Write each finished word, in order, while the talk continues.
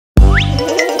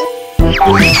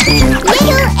Little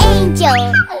angel.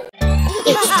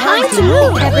 It's time to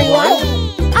move, everyone.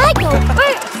 I go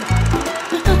first.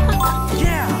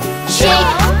 Shake,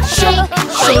 shake,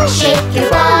 shake, shake your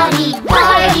body.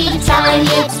 Party time,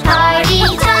 it's party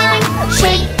time.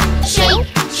 Shake, shake,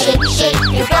 shake, shake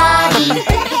your body.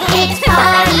 It's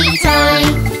party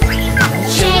time.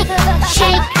 Shake,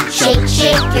 shake, shake,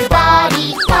 shake your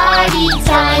body. Party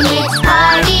time, it's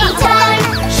party time.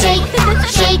 Shake,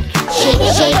 shake, shake,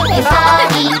 shake your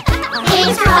body.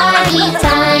 It's party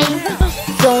time.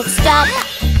 Don't stop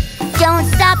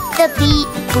the beat.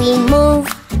 We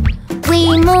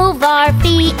move our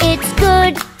feet. It's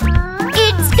good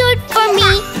for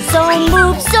me. So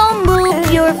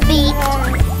move your feet.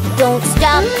 Don't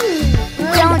stop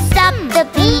the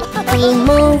beat. We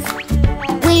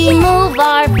move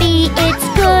our feet. It's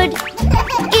good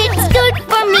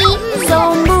for me. So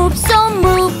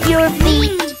move your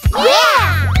feet.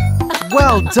 Yeah!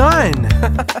 Well done!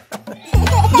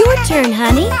 Your turn,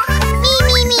 honey.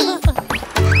 Me.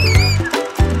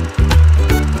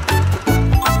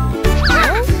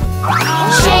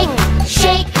 Shake,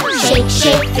 shake, shake,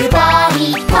 shake your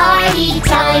body. Party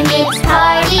time, it's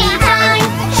party time.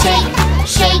 Shake,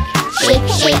 shake, shake,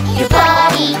 shake your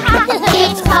body.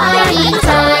 It's party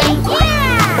time.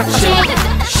 Shake,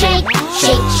 shake,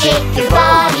 shake, shake your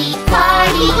body.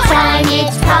 Party time,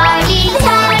 it's party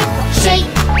time. Shake,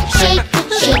 shake,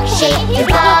 shake, shake your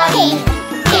body.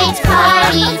 It's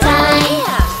party time.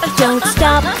 Don't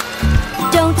stop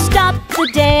the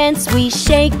dance. We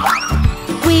shake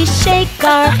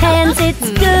our hands. It's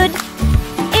good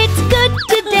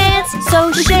to dance.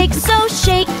 So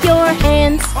shake your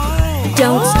hands.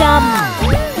 Don't stop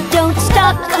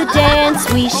the dance.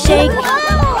 We shake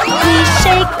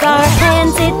our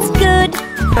hands. It's good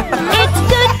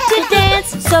to dance.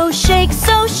 So shake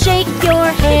your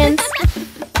hands.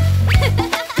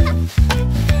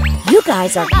 You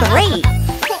guys are great.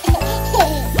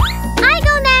 I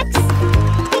go next.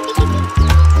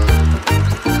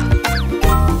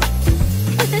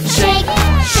 Shake,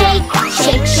 shake,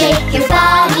 shake, shake your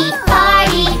body.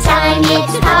 Party time,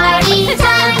 it's party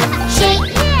time. Shake,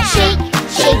 shake,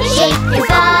 shake, shake your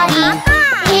body.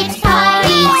 It's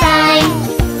party time.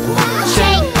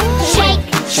 Shake, shake,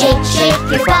 shake, shake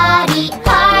your body.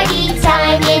 Party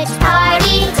time, it's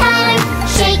party time.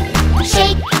 Shake,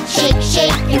 shake, shake,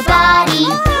 shake your body.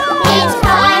 It's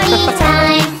party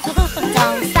time.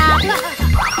 Don't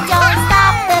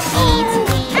stop the beat.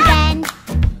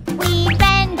 We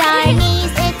bend our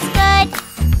knees. It's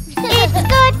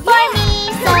good for me.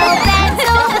 So bend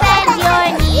your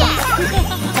knees.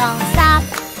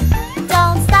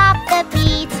 Don't stop the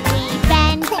beat.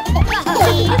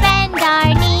 We bend our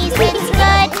knees. It's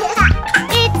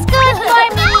good for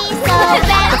me. So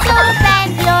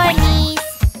bend your knees.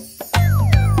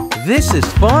 This is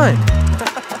fun!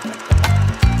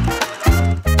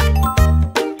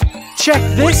 Check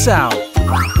this out!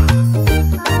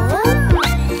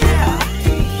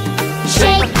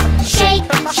 Shake, shake,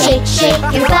 shake, shake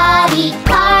your body.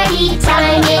 Party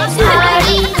time, it's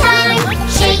party time.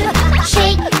 Shake,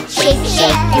 shake, shake,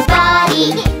 shake your body.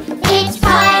 It's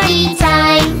party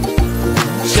time.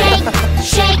 Shake,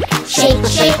 shake, shake,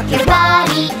 shake your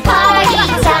body. Party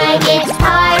time, it's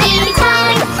party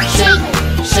time. Shake,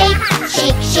 shake,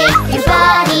 shake, shake your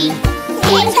body.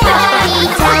 It's party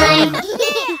time.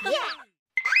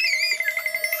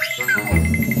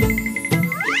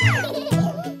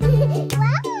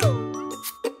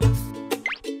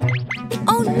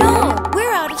 Oh no,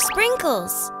 we're out of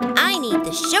sprinkles. I need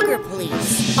the sugar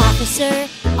police.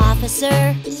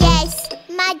 Officer. Yes,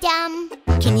 madam.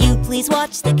 Can you please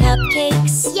watch the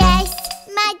cupcakes? Yes,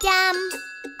 madam.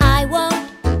 I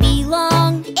won't be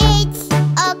long. It's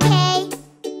okay.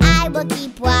 I will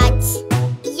keep watch.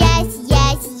 Yes.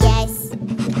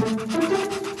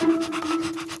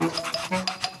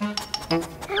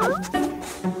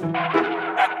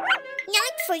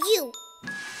 Not for you.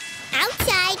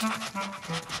 Outside.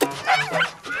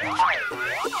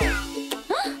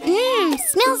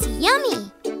 Smells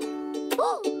yummy.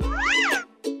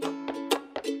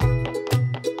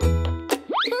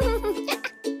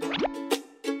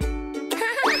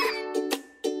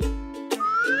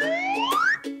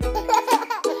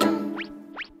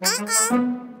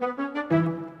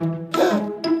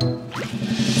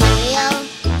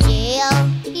 Jill.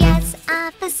 Yes,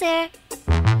 officer.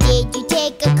 Did you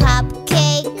take a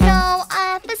cupcake? No,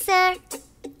 officer.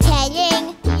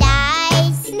 Telling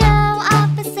lies? No,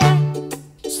 officer.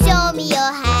 Show me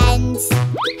your hands.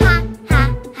 Ha, ha,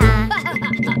 ha.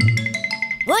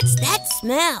 What's that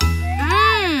smell?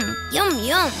 Yum.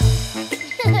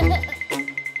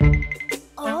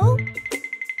 Oh?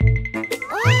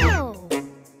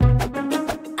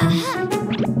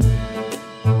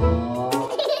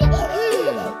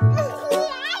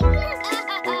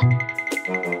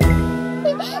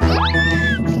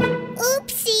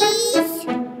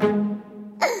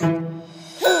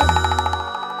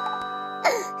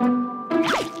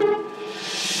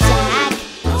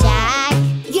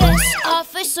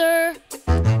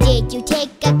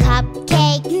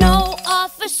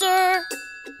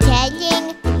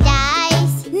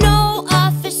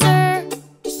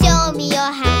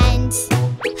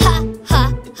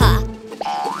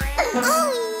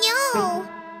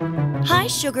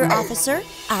 Sugar Officer.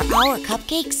 Are our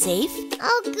cupcakes safe?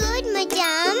 Oh, good,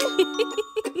 Madame.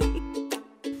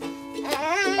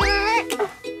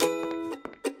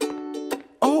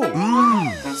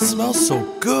 Oh, smells so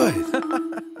good.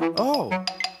 Oh.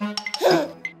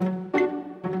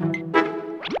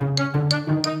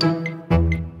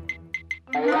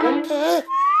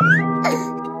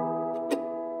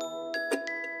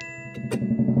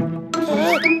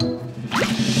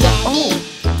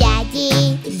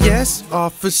 Daddy, Yes,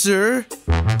 officer.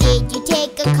 did you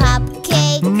take a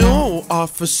cupcake? No,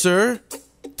 officer.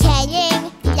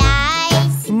 Telling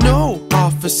lies. No,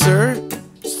 officer.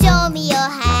 Show me your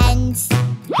hands.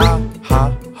 Ha,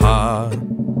 ha, ha.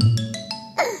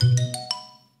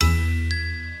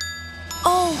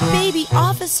 Oh, baby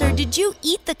officer, did you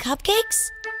eat the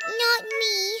cupcakes? Not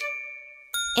me.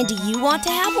 And do you want to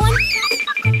have one?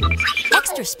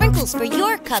 Extra sprinkles for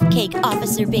your cupcake,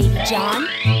 Officer Baby John.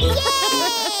 Yay!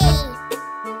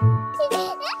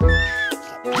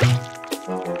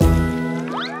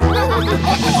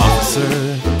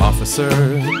 Officer.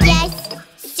 Yes,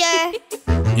 sir.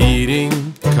 Eating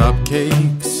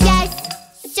cupcakes. Yes,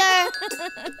 sir.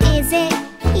 Is it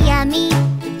yummy?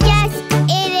 Yes,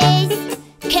 it is.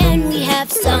 Can we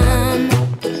have some?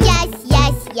 Yes,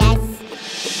 yes, yes.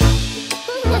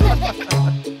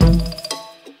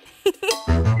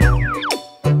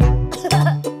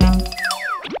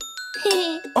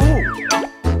 Oh.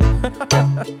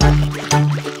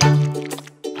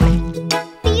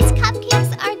 These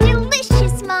cupcakes are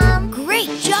delicious, Mom.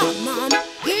 Great job, Mom.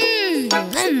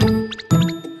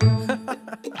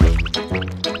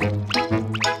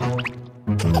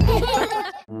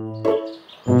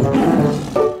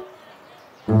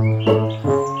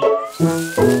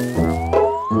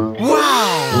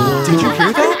 Wow! Did you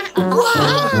hear that?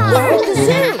 We're at the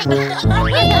zoo.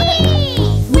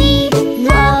 We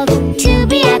love to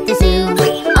be at the zoo,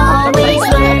 always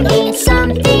learning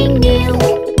something new.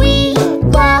 We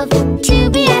love to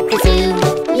be at the zoo.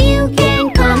 You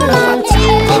can come along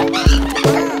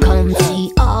too. Come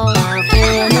see all our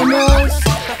animals.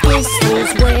 This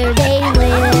is where they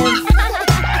live.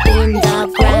 In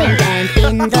the ground and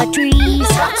in the trees.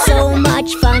 So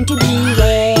much fun to be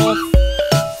with.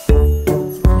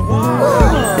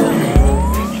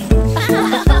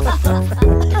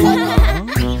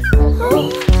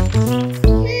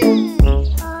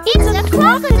 It's a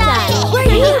crocodile! Where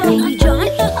are you, Baby John?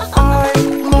 I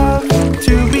love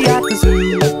to be at the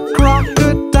zoo.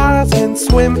 Crocodiles can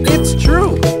swim, it's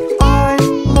true. I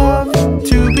love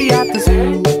to be at the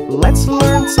zoo. Let's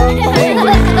learn something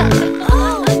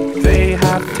new. They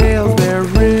have tails, they're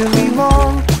really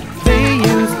long. They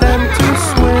use them to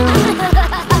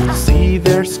swim. See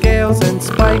their scales and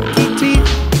spiky teeth.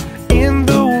 In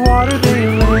the water they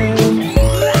live.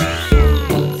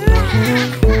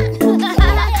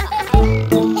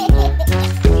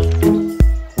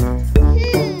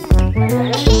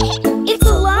 It's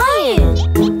a lion.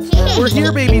 We're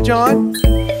here, Baby John.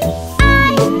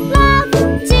 I love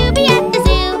to be at the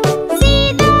zoo.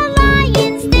 See the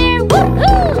lions there,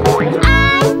 woohoo! I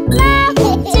love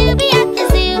to be at the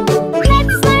zoo.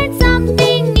 Let's learn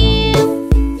something new.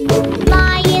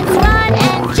 Lions run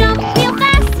and jump real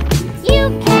fast. You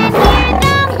can hear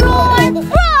them roar,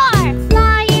 roar!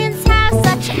 Lions have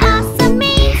such awesome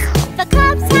manes. The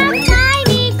cubs have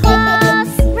tiny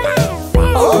claws.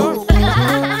 Oh.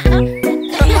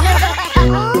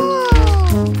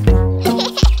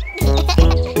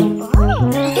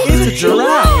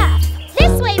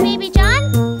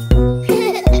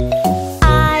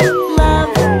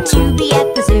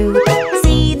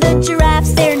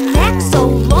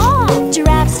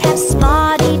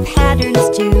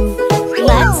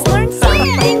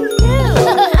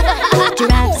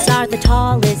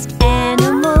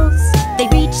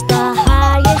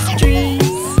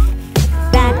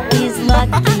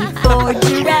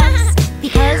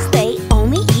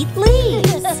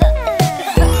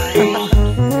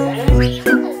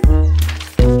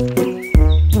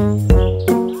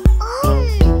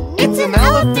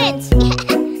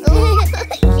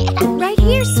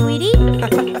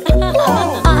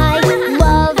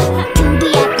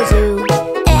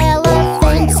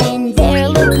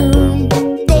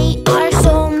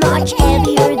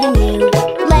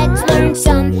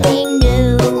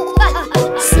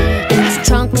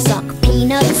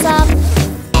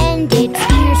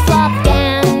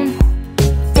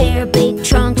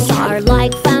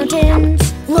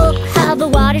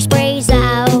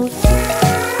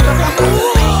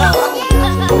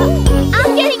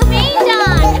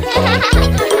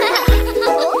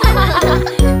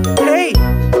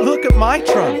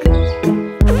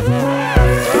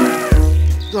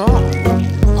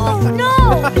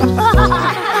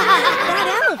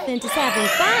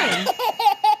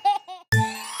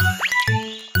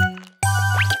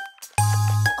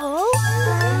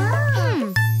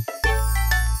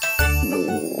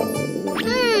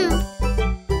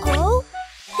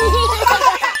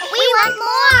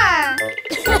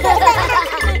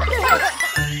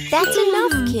 That's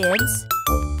enough, kids.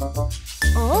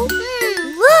 Oh,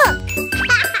 look!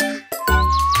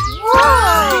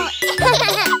 Whoa!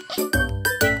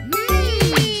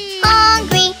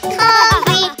 Hungry,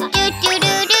 hungry,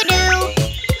 do-do-do-do-do.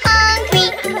 Hungry,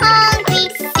 hungry,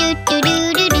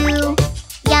 do-do-do-do-do.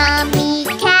 Yummy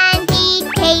candy,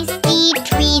 tasty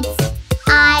treats.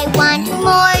 I want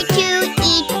more to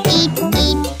eat, eat,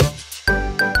 eat.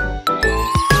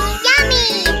 Yummy!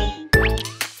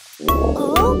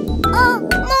 Oh,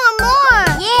 more!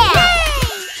 Yeah!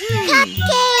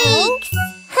 Cupcakes!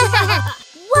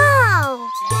 Wow!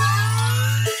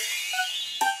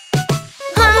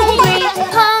 Hungry,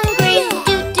 hungry,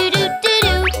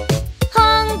 do-do-do-do-do.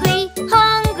 Hungry,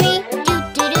 hungry,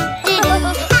 do-do-do-do-do.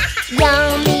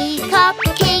 Yummy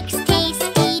cupcakes,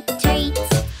 tasty treats.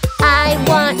 I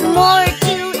want more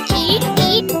to eat,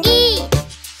 eat, eat.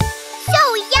 So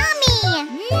yummy!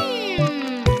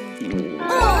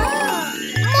 More!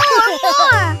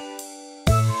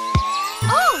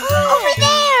 Oh, over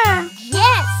there!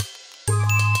 Yes!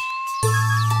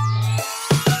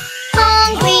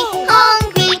 Hungry,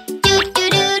 hungry,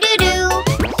 do-do-do-do-do.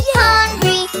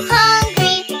 Hungry,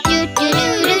 hungry,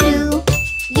 do-do-do-do-do.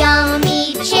 Yummy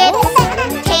chips,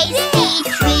 tasty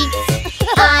treats.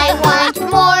 I want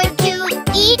more to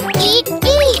eat, eat,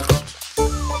 eat.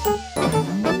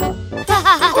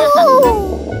 Ooh,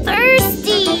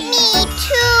 thirsty. Me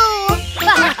too.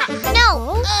 No.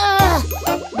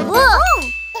 Whoa.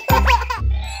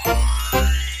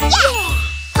 Yeah.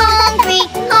 Hungry,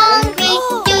 hungry,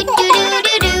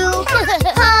 do-do-do-do-do.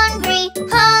 Hungry,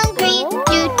 hungry,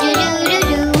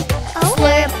 do-do-do-do-do.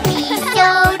 Slurpee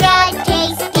soda,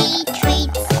 tasty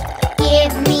treats.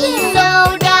 Give me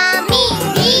soda, me.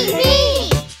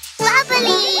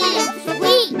 Bubbly,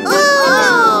 sweet. Ooh.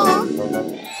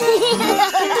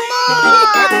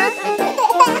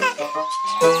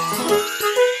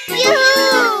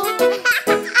 Yoo-hoo!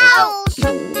 Ouch!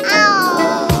 Ow!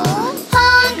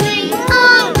 Hungry,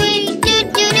 hungry,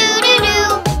 do-do-do-do-do.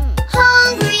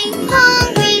 Hungry,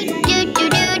 hungry,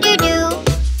 do-do-do-do-do.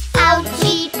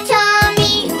 Ouchie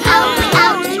tummy, ouch,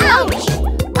 ouch, ouch.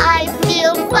 I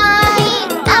feel funny,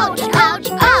 ouch, ouch,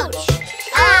 ouch.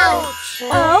 Ouch!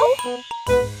 Oh?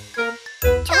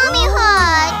 Tummy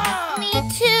hot. Me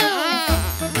too.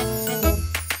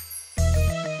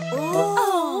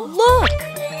 Oh, look!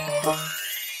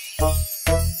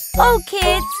 Oh,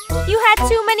 kids, you had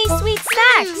too many sweet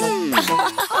snacks.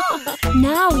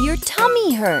 Now your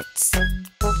tummy hurts.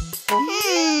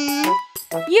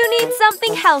 You need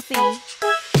something healthy.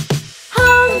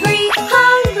 Hungry,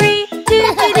 hungry,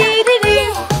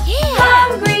 do-do-do-do-do.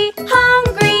 Hungry,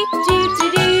 hungry,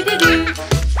 do-do-do-do-do.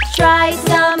 Try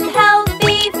some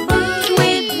healthy food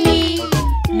with me.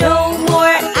 No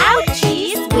more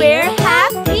ouchies, we're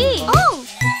happy.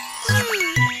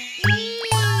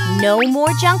 No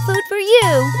more junk food for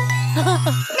you. No!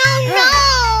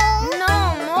 No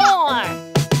more.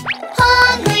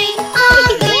 Hungry,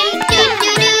 hungry,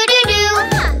 do-do-do-do-do.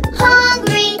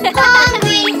 Hungry,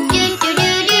 hungry,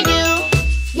 do-do-do-do-do.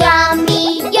 Yummy,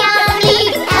 yummy,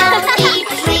 healthy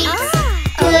treats.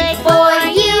 Good for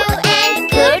you and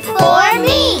good for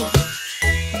me.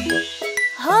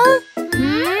 Huh?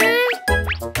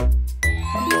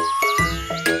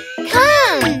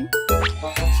 Come.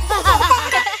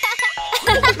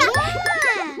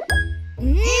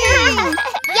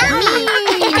 Yummy.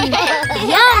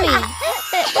 Yummy.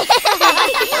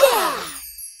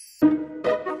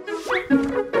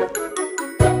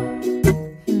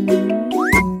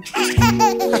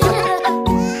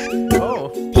 Oh.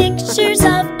 Pictures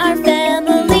of our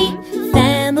family,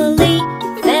 family,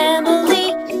 family.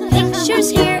 Pictures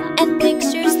here and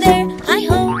pictures there. Hi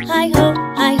ho, hi ho,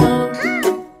 hi ho.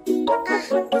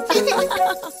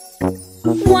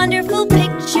 Wonderful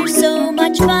picture, so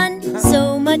much fun,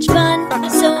 so much fun,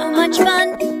 so much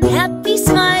fun. Happy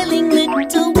smiling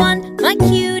little one, my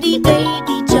cutie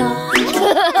baby John.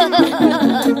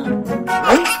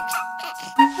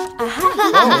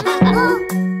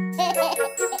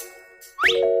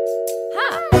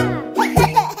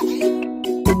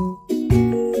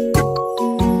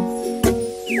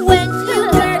 When you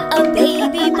were a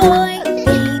baby boy,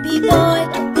 baby boy,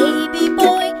 baby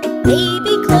boy,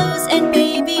 baby clothes and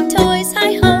baby toys.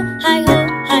 Hi ho, hi ho,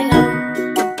 hi ho.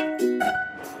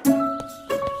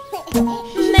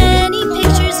 Many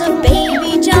pictures of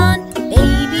baby John,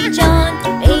 baby John,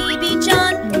 baby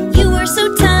John. You were so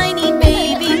tiny,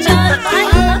 baby John. Hi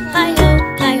ho, hi ho.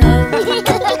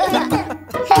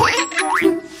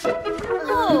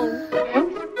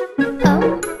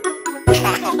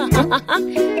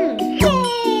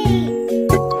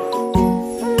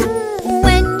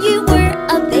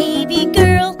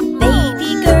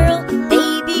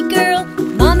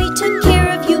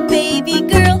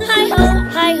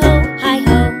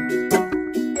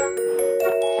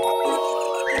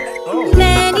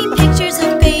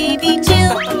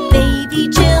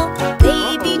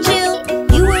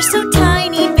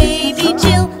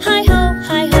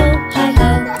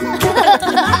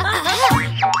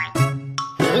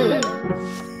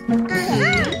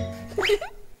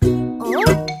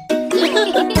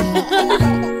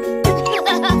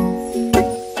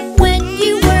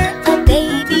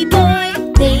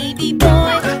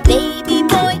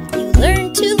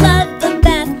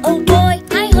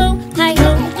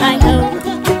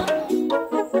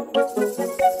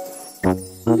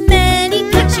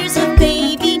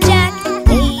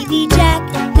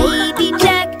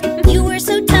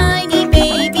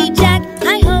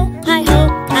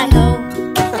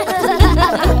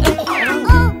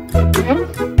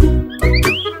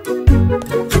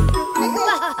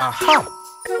 Aha!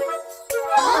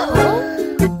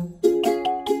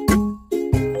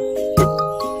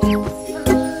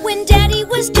 When Daddy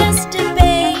was just a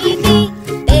baby,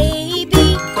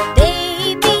 baby,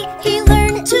 baby, he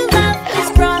learned to love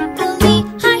his broccoli.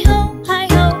 Hi-ho,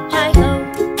 hi-ho, hi-ho.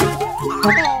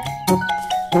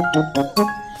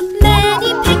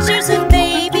 Many pictures of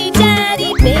baby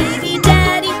daddy, baby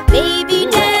daddy, baby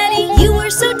daddy. You were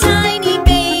so tiny,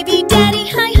 baby daddy.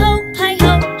 Hi-ho,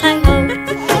 hi-ho, hi-ho.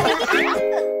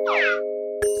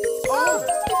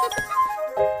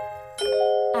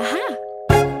 Aha.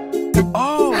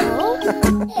 Oh!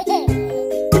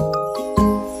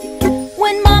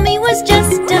 When Mommy was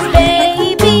just a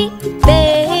baby,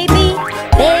 baby,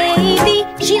 baby,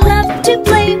 she loved to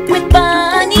play with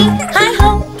Bunny.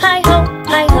 Hi-ho, hi-ho,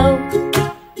 hi-ho.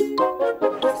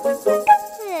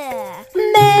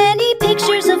 Many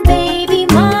pictures of baby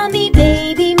Mommy,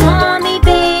 baby Mommy,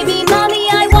 baby Mommy.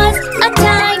 I was a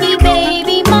tiny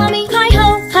baby Mommy.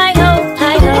 Hi-ho, hi-ho,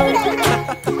 hi-ho.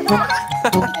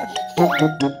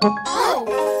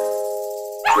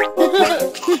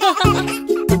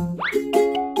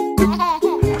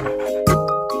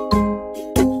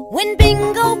 When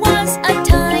Bingo was a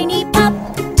tiny pup,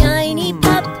 tiny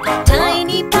pup,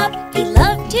 tiny pup, he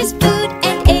loved his food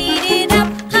and ate it up.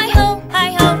 Hi-ho,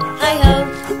 hi-ho, hi-ho.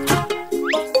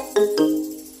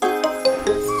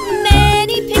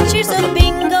 Many pictures of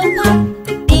Bingo Pop,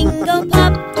 Bingo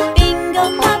Pop, Bingo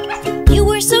Pop. You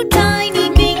were so tiny,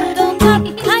 Bingo Pop.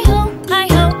 Hi-ho,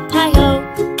 hi-ho, hi-ho.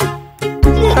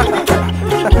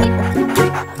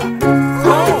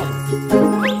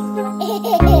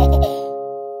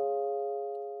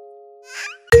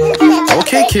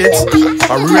 Okay, kids,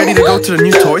 are we ready to go to the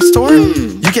new toy store?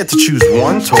 You get to choose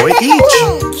one toy each.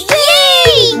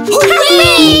 Yay!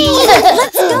 Hooray!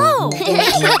 Let's go!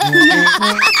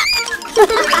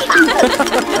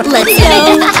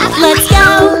 Let's go!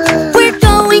 We're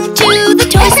going to the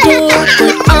toy store.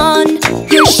 Put on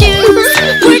your shoes.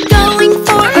 We're going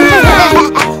for a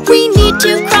ride. We need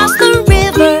to cross the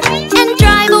river and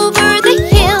drive over the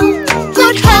hill.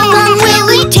 Look, how long will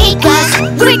it take us?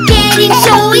 We're getting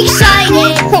so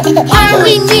excited. Are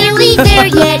we nearly there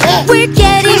yet? We're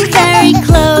getting very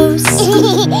close.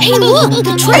 Hey, look,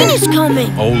 the train is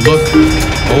coming. Oh look,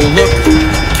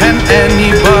 can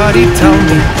anybody tell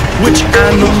me which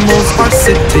animals are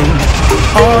sitting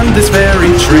on this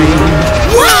very train?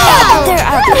 Wow! There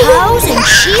are cows and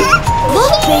sheep.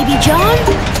 Look, Baby John.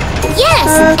 Yes,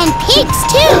 and pigs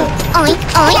too. Oink,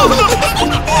 oink.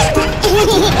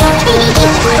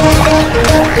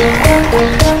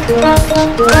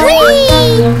 Whee!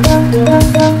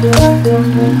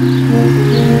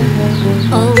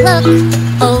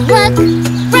 Oh look,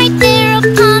 right there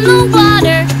upon the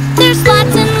water. There's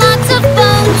lots and lots of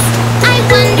boats. I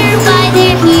wonder why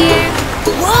they're here.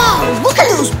 Wow, look at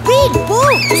those big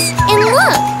boats. And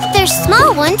look, there's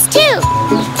small ones too.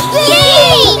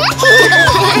 Yay!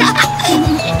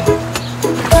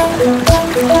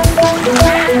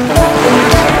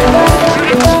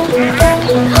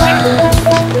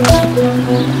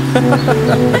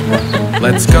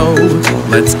 Let's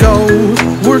go,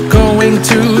 we're going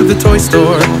to the toy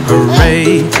store.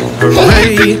 Hooray,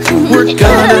 hooray, we're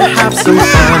gonna have some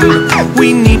fun.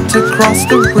 We need to cross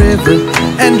the river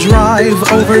and drive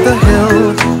over the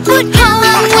hill. But how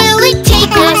long will it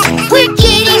take us? We're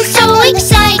getting so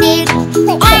excited.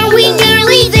 Are we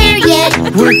nearly there yet?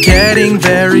 We're getting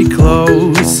very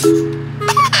close.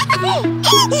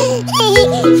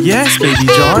 Yes, Baby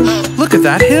John, look at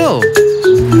that hill.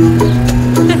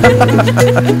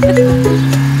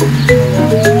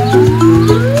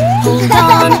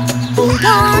 Hold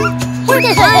on, we're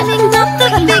climbing up the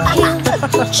big hill.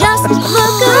 Just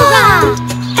look around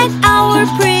at our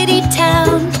pretty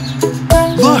town.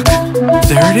 Look,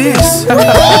 there it is.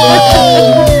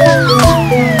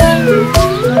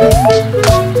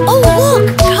 Oh look,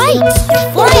 kites, they're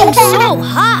flying so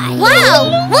high.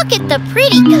 Wow, look at the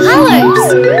pretty colors.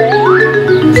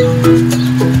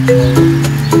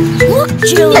 Look,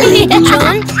 Jill and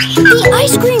John, the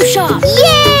ice cream shop.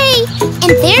 Yay!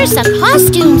 And there's a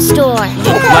costume store.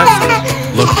 Look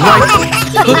left, look right,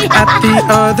 look at the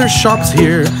other shops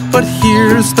here. But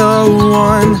here's the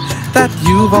one that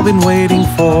you've all been waiting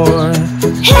for.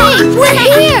 Hey, we're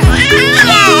here!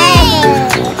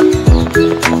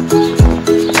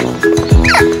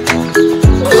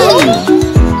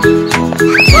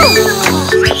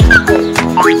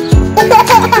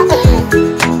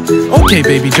 Okay,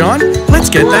 Baby John, let's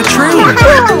get that train.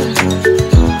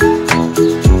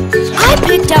 I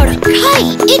picked out a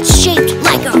kite. It's shaped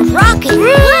like a rocket.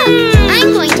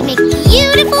 I'm going to make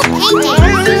beautiful paintings.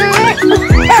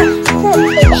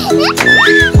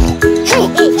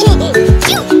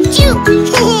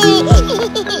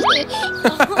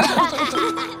 My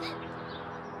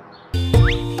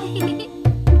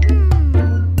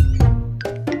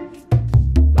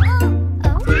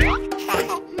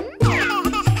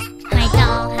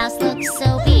dollhouse looks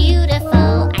so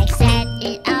beautiful. I set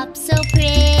it up so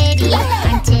pretty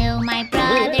until my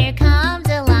brother comes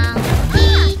along.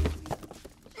 He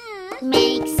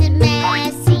makes it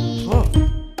messy.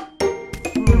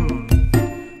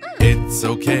 It's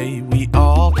okay, we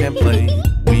all can play.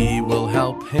 We will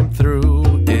help him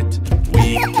through it.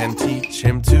 We can teach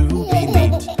him to be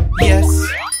neat. Yes,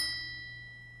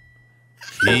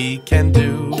 he can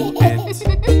do it.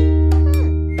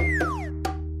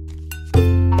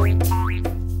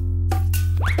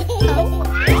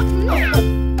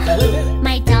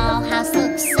 My dollhouse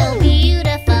looks so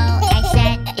beautiful. I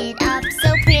set it up so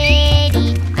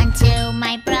pretty until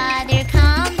my brother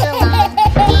comes along.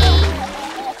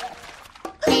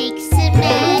 He makes it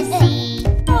messy.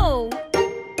 Oh.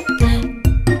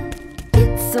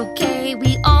 It's okay,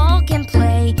 we all can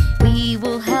play. We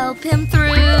will help him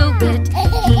through it.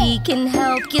 He can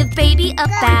help give baby a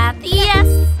bath. Yes,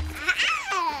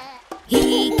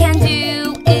 he can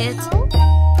do it.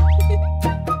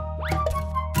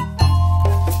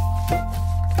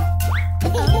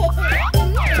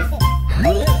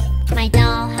 My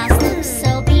dollhouse looks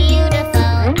so beautiful.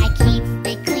 I keep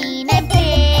it clean and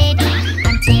pretty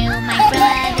until my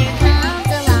brother comes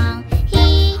along.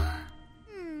 He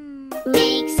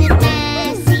makes it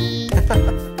messy.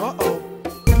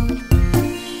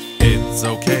 It's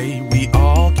okay, we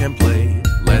all can play.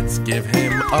 Let's give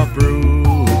him a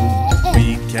broom.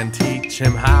 We can teach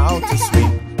him how to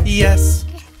sweep. Yes,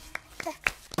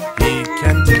 he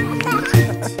can do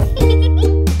it.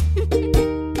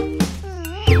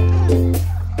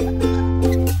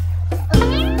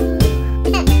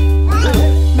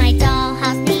 My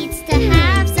dollhouse needs to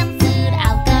have some food.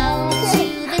 I'll go to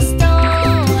the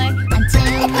store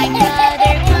until my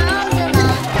brother comes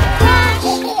along. Crash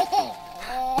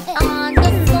on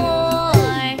the floor.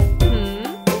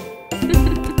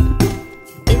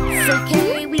 It's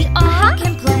okay, we all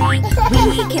can play.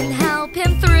 We can help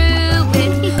him through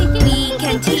it. We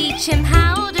can teach him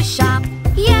how to shop.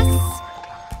 Yes,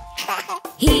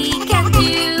 he can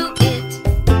do it.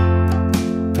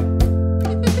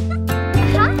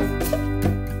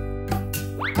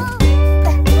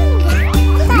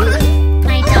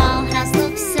 My dollhouse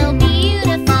looks so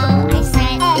beautiful. I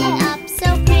set it up so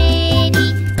pretty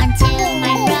until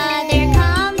my brother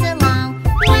comes along.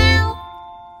 Wow,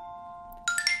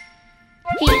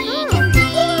 he can do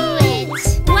it.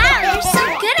 Wow, you're so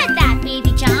good at that,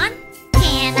 baby John.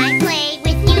 Can I play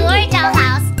with your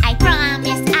dollhouse? I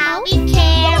promise I'll be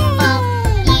careful.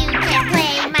 You can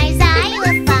play my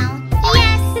xylophone.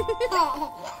 Yes,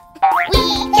 we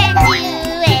can do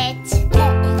it.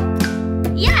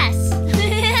 Yes.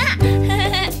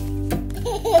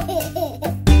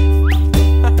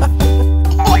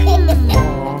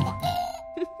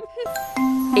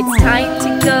 It's time to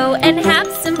go and have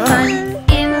some fun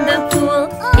in the pool,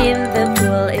 in the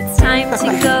pool. It's time to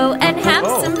go and have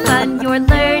some fun. You're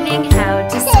learning how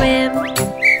to swim.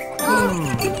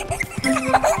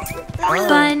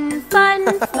 Fun, fun,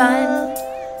 fun.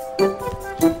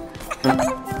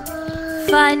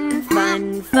 Fun,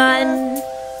 fun, fun.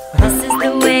 This is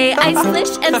the way I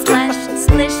splish and splash,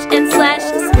 splish and splash,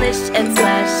 splish and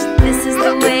splash. This is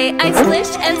the way I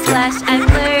splish and splash. I'm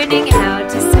learning how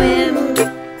to swim.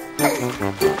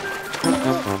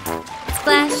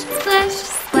 Splash, splash,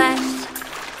 splash.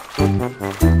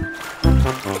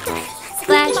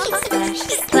 Splash, splash,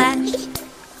 splash.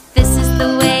 This is the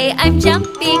way I'm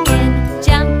jumping in,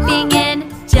 jumping in,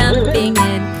 jumping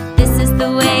in. This is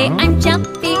the way I'm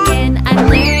jumping in. I'm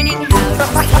learning how to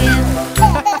swim.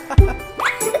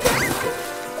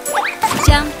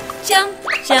 Jump, jump,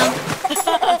 jump.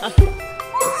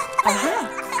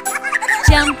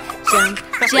 Jump, jump,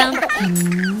 jump.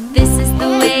 This is the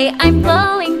way I'm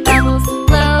blowing bubbles,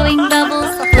 blowing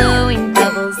bubbles, blowing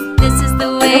bubbles. This is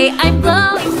the way I'm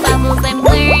blowing bubbles. I'm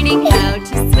learning how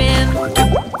to swim.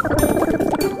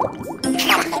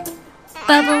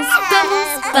 Bubbles,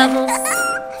 bubbles, bubbles.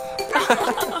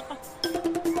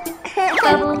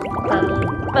 Bubble, bubble,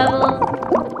 bubble.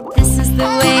 This is the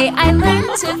way I learn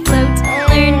to float,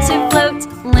 learn to float,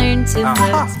 learn to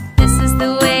float. This is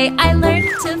the way I learn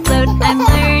to float. I'm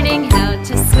learning how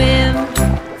to swim.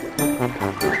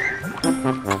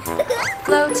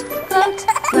 Float, float,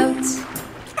 float.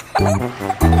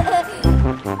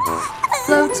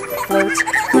 Float, float,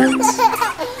 float.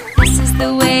 This is the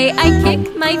way I kick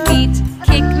my feet,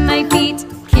 kick my feet,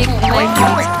 kick my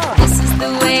feet. This is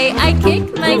the way I kick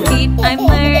my feet. I'm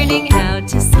learning how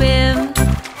to swim.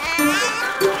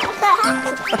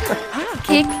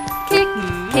 Kick, kick,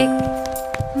 kick.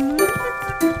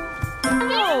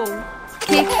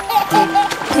 Kick, kick,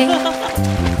 kick.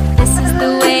 This is the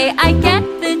way I get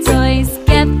the toys.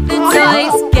 Get the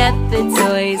toys, get the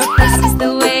toys. This is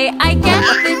the way I get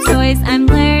the toys. I'm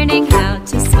learning how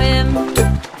to swim.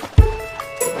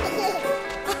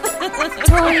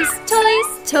 Toys, toys,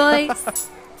 toys.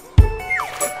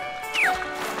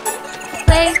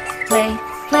 Play, play,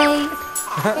 play.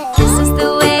 This is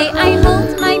the way I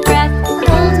hold my breath.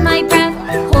 Hold my breath,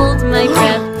 hold my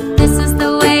breath. This is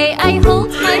the way I hold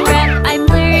my breath. I'm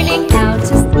learning how to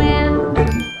swim.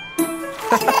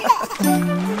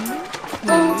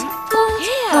 Hold, hold,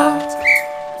 hold.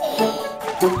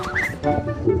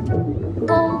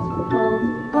 Hold, hold,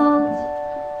 hold.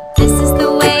 This is the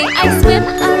way I swim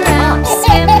around,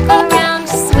 swim around,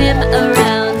 swim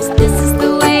around. This is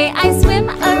the way I swim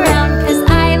around, 'cause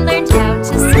I learned how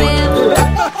to swim.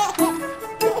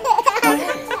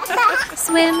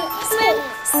 Swim, swim,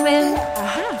 swim.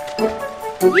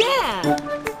 Yeah!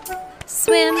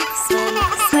 Swim, swim,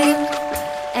 swim.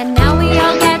 And now we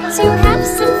all get to have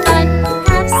some fun,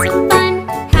 have some fun,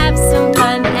 have some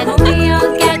fun. And we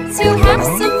all get to have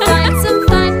some fun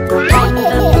in the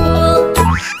pool.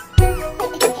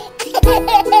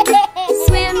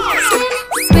 Swim, swim,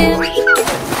 swim.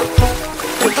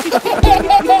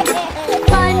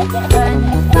 Fun, fun,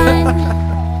 fun.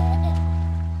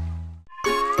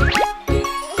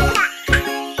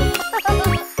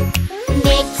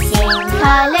 Mixing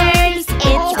colors,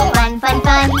 it's so fun, fun,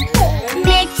 fun.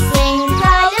 Mixing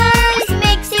colors,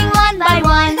 mixing one by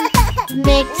one.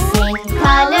 Mixing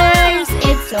colors,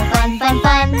 it's so fun, fun,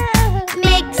 fun.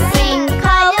 Mixing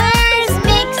colors,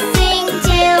 mixing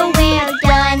till we're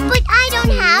done. But I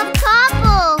don't have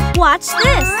copple. Watch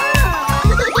this.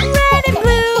 Red and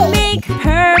blue make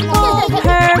purple,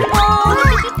 purple.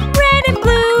 Red and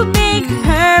blue make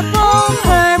purple,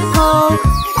 purple.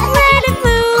 Red and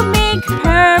blue make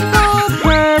purple,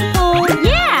 purple.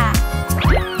 Yeah!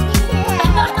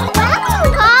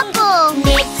 Copple.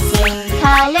 Mixing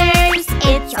colors,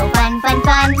 it's so fun, fun,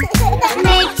 fun.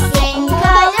 Mixing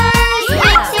colors,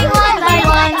 mixing one by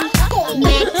one.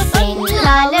 Mixing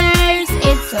colors,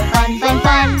 it's so fun, fun,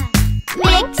 fun.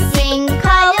 Mixing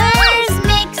colors,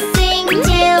 mixing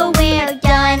till we're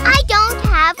done. I don't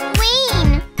have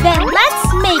queen. Then let's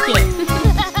make it.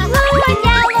 Blue and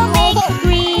yellow make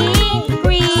green,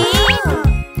 green.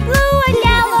 Blue and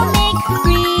yellow make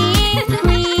green,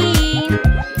 green.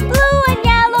 Blue and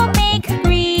yellow make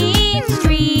green,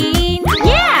 green.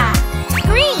 Yeah!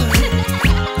 Green!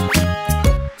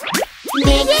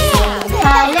 Mixing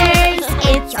colors,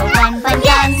 it's so fun, fun,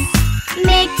 fun.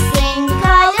 Mixing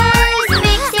colors,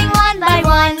 mixing one by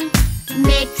one.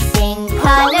 Mixing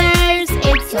colors,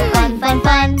 it's so fun, fun,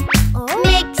 fun.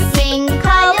 Mixing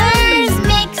colors,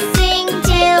 mixing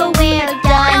till we're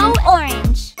done. Now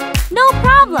orange. No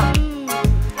problem.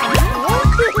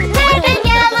 Red and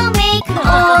yellow make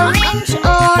orange,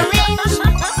 orange.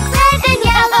 Red and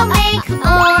yellow make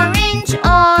orange,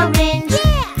 orange.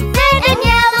 Red and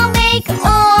yellow make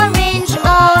orange,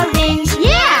 orange.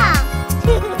 Yeah!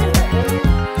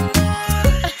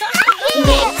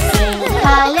 Mixing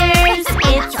colors,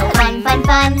 it's so fun, fun,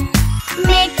 fun.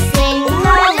 Mixing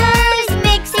colors,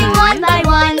 mixing one by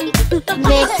one.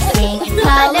 Mixing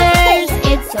colors,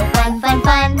 it's so fun, fun,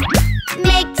 fun.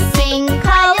 Mixing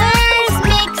colors,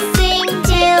 mixing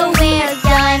till we're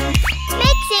done.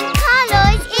 Mixing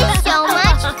colors is so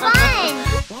much fun.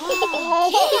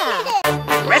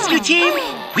 Rescue team,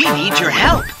 we need your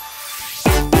help.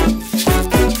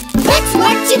 Let's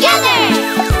work together.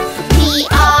 We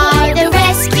are the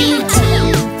rescue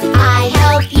team. I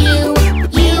help you,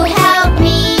 you help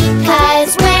me.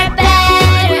 'Cause we're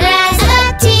better as a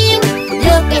team.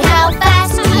 Look at how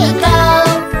fast we go.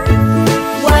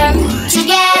 Work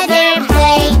together,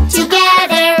 play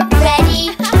together. Ready,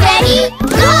 ready,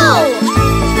 go!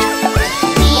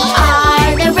 We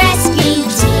are the rescue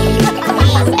team.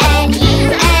 You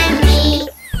and me.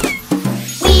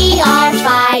 We are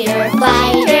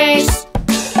firefighters.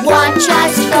 Watch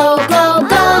us go, go,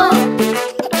 go.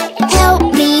 Help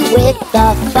me with the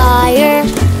fire.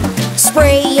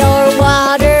 Spray your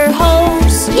water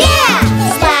hose. Yeah!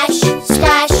 Splash,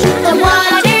 splash, the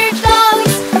water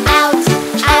goes. Out,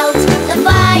 out, the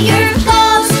fire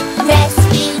goes.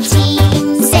 Rescue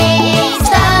team saves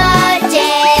the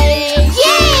day.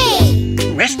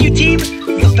 Yay! Rescue team,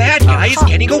 the bad guy is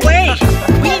getting away.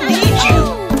 We need you.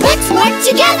 Let's work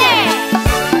together.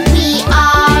 We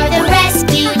are the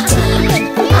rescue team.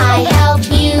 I help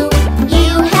you, you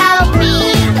help me.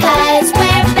 'Cause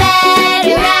we're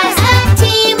better as a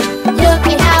team. Look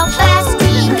at how fast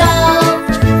we go.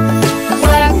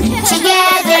 Work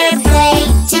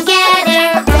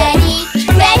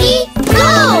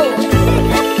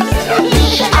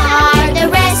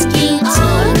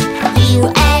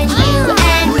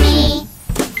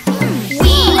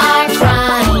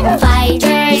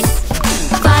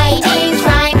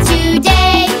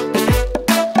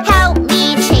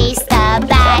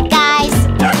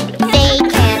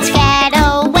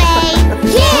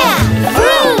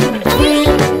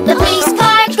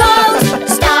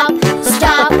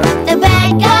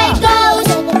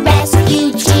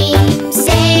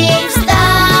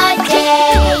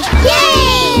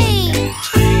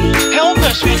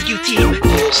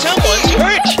Someone's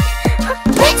hurt!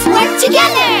 Let's work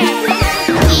together!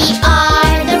 We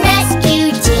are the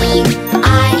rescue team. I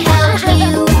help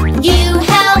you, you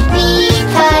help me,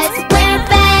 'cause we're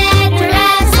better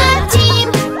as a team.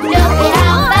 Look at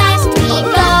how fast we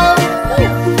go.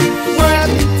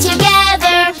 Work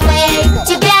together, play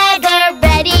together.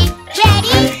 Ready,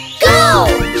 ready, go!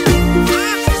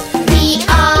 We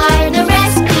are the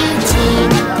rescue team.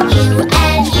 You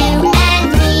and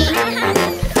me.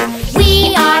 We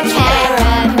are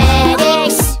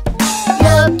paramedics,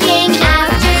 looking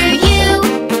after you.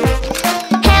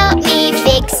 Help me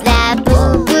fix that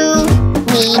boo-boo.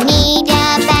 We need a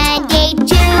band-aid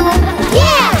too.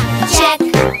 Yeah! Check,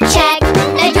 check,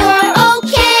 the door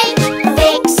okay.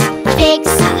 Fix, fix,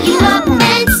 you up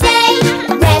and stay.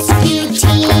 Rescue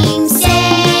team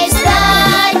saves the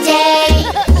day.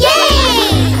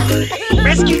 Yay!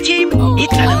 Rescue team,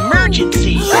 it's an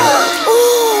emergency!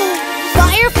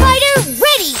 Firefighter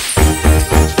ready!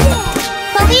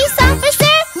 Police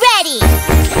officer ready!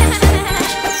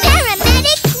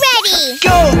 Paramedic ready!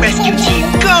 Go, rescue team,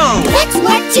 go! Let's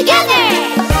work together!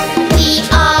 We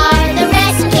are the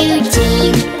rescue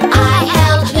team. I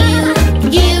help you,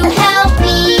 you help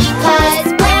me, 'cause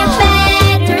we're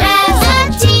better as a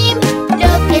team.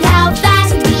 Look at how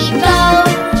fast we go.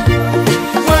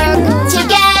 Work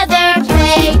together,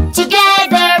 play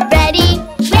together. Ready,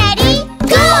 ready,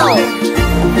 go!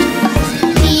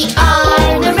 We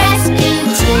are the rescue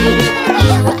team.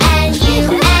 You and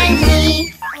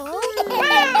me.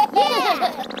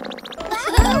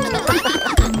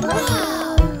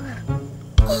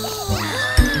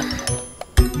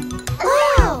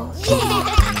 Wow!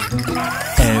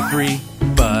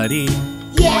 Everybody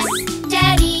Yes,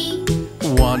 Daddy.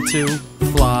 want to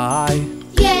fly?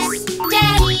 Yes,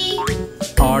 Daddy.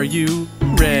 Are you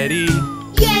ready?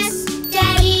 Yes,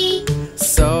 Daddy.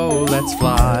 So let's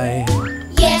fly.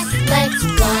 Yes, let's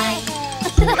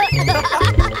fly.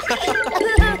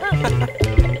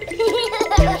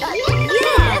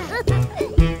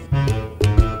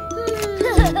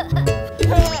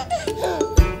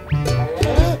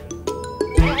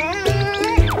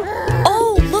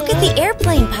 Oh, look at the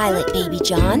airplane pilot, Baby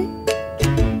John.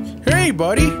 Hey,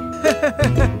 buddy.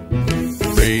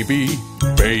 Baby,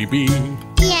 baby,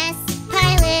 Yes,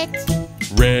 pilot.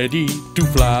 ready to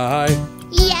fly.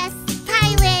 Yes,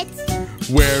 pilot.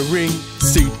 Wearing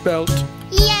seatbelt.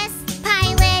 Yes,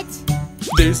 pilot.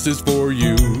 This is for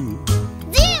you.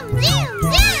 Zoom, zoom,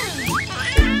 zoom.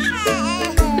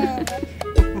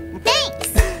 Thanks.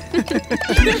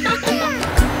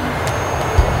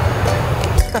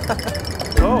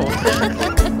 Oh.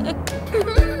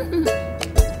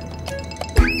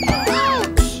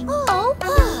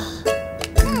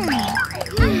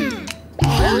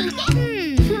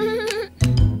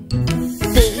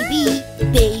 Baby,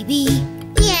 baby,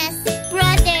 Yes,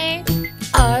 brother.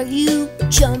 are you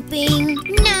jumping?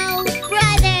 No,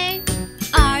 brother.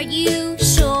 Are you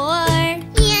sure?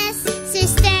 Yes,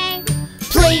 sister.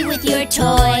 Play with your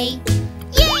toy.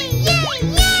 Yay, yay,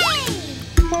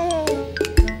 yay!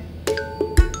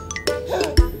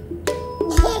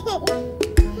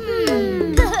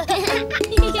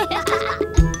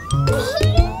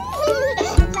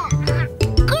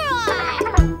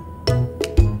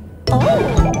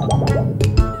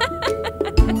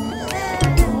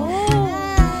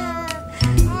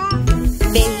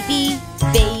 Baby,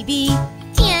 baby,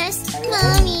 Yes,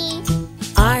 mommy.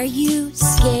 are you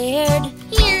scared?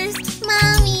 Yes,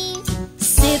 mommy.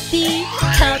 Sippy,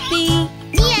 cuppy,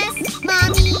 Yes,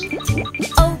 mommy.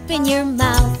 open your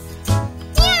mouth.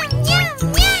 Meow, meow,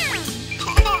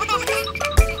 meow.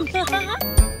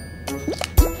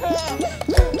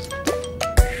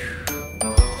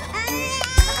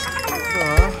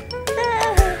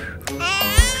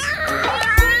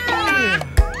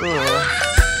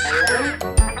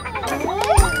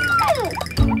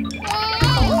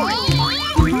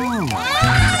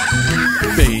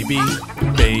 Baby,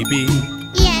 baby,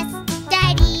 Yes,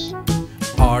 daddy.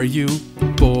 are you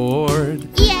bored?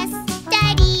 Yes,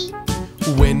 daddy.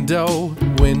 Window,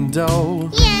 window,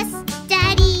 Yes,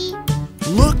 daddy.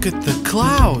 look at the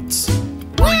clouds.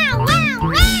 Wow,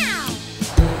 wow,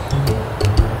 wow.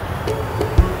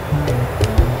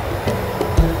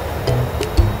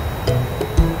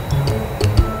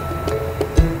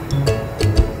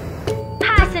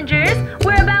 Passengers,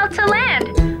 we're about to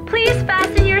land. Please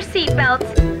fasten your seatbelts.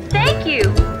 Thank you.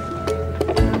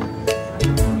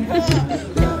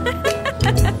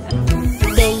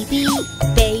 Baby,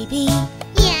 baby,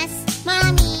 Yes,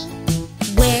 mommy.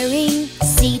 wearing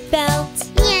seatbelt.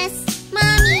 Yes,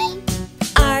 mommy.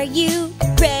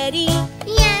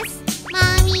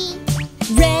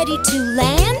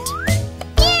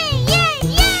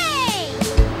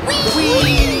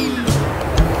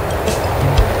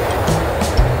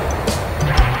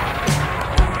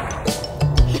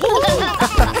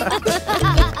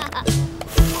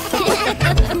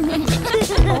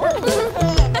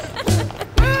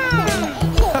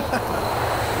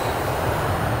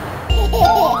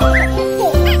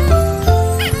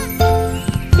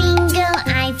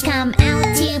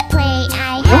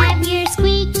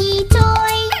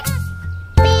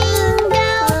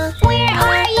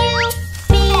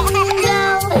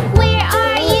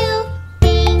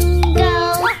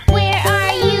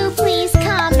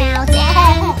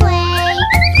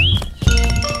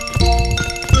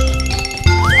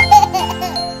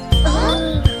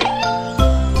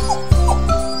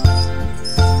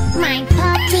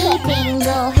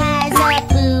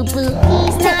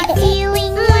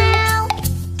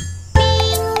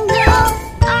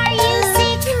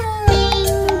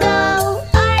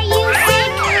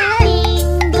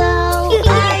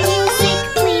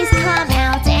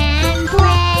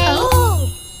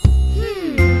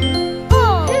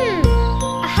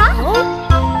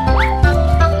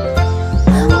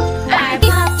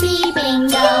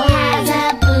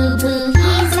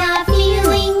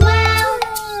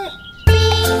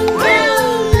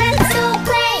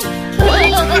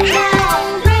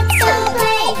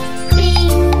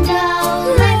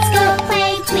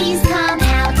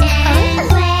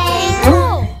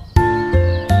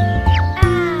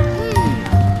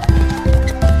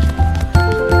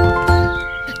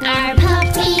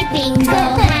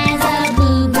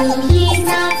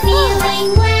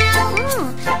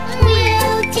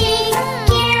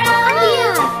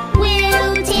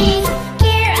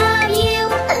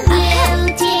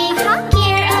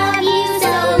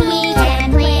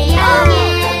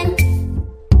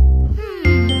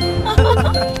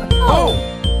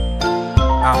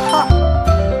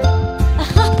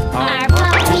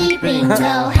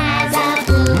 Bingo has a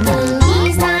boo-boo,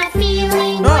 he's not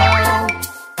feeling well.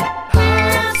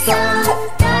 Have some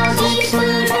doggy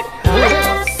food,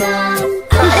 have some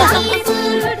doggy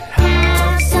food,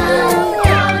 have some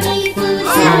doggy food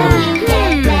so you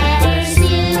get better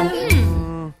soon.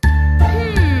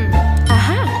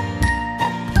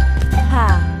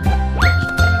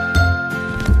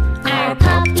 Our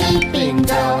puppy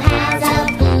Bingo has a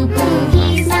boo-boo,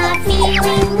 he's not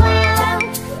feeling well.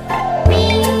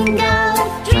 Bingo,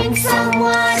 drink some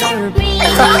water.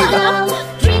 Bingo,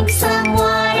 drink some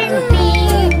water.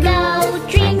 Bingo,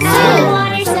 drink some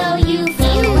water so you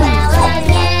feel well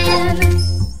again.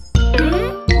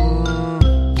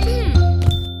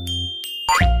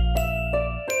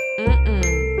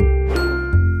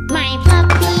 My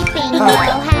puppy Bingo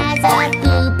has a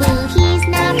boo-boo, he's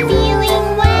not feeling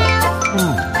well.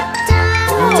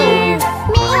 Doctor,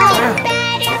 make him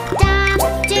better.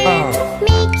 Doctor,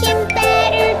 make him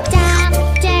better.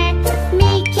 Doctor,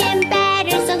 make him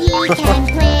better so he can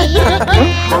play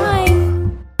again.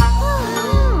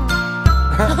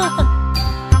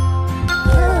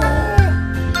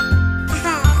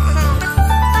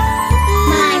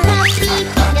 My puppy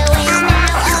Bingo is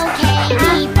now okay.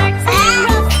 He barks and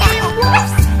ruffs and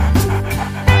woofs.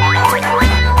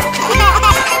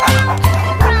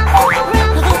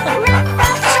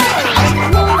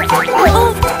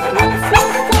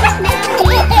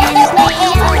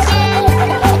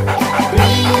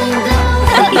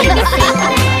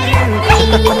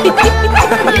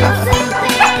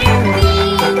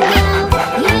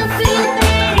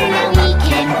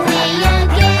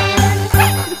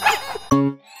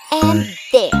 And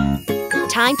there.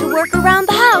 Time to work around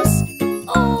the house.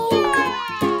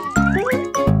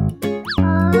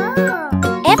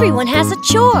 Everyone has a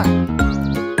chore.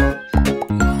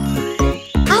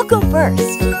 I'll go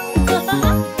first.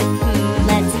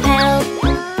 Let's help,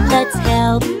 let's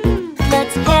help,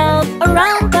 let's help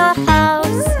around the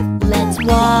house. Let's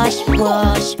wash,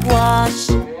 wash, wash,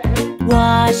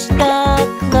 wash the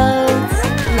clothes.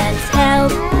 Let's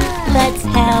help, let's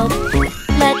help,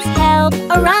 let's help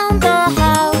around the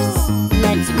house.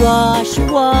 Let's wash,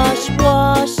 wash,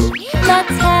 wash.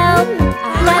 Let's help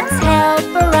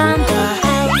around the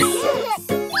house.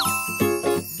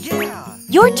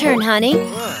 Your turn, honey.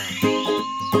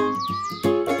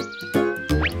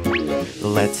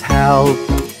 Let's help,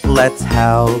 let's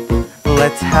help,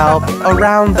 let's help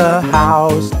around the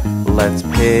house. Let's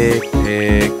pick,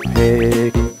 pick,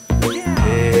 pick,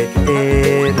 pick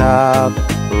it up.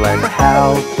 Let's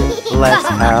help, let's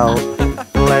help,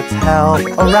 let's help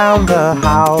around the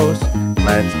house.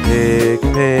 Let's pick,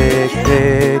 pick,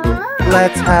 pick.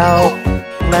 Let's help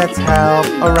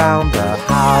around the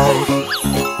house.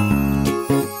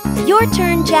 Your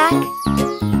turn, Jack.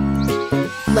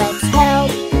 Let's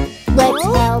help, let's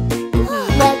help,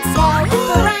 let's help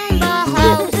around the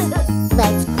house.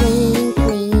 Let's clean,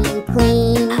 clean,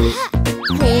 clean,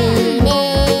 clean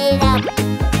it up.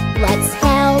 Let's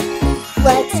help,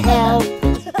 let's help,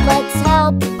 let's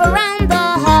help around the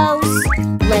house.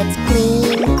 Let's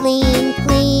clean, clean,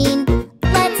 clean.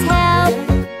 Let's help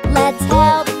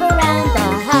around the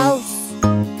house.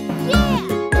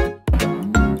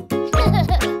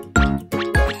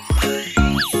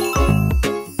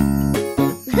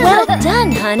 Well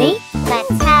done, honey. Let's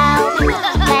help,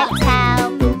 let's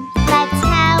help, let's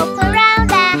help around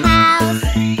the house.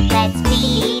 Let's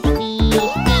feed, feed,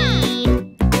 feed,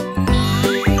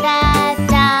 feed the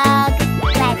dog.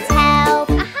 Let's help,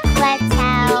 let's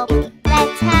help,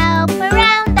 let's help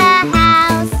around the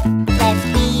house. Let's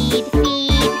feed,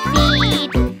 feed, feed.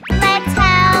 Let's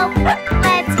help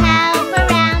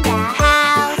around the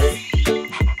house.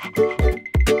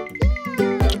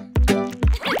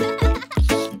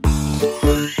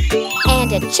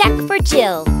 And a check for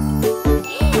Jill.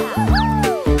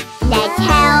 Let's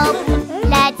help,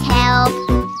 let's help,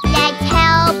 let's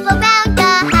help around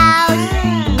the house.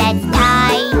 Let's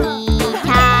tidy,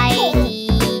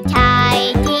 tidy,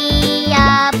 tidy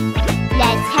up.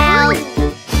 Let's help,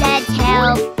 let's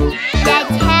help,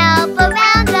 let's help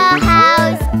around the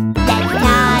house. Let's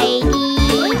tidy,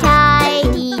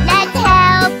 tidy, let's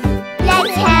help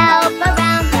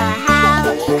around the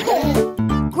house.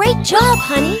 Great job,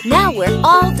 honey. Now we're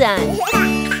all done.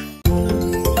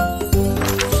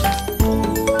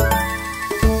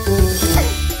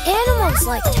 Animals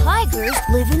like tigers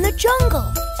live in the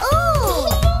jungle. Ooh!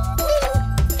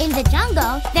 In the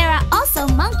jungle, there are also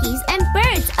monkeys and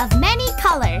birds of many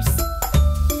colors.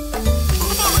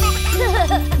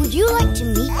 Would you like to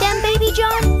meet them, Baby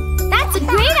John? That's a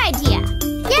great idea.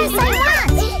 Yes, I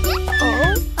want.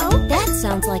 Oh, that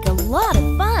sounds like a lot of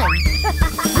fun.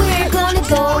 We're gonna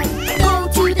go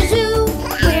to the zoo.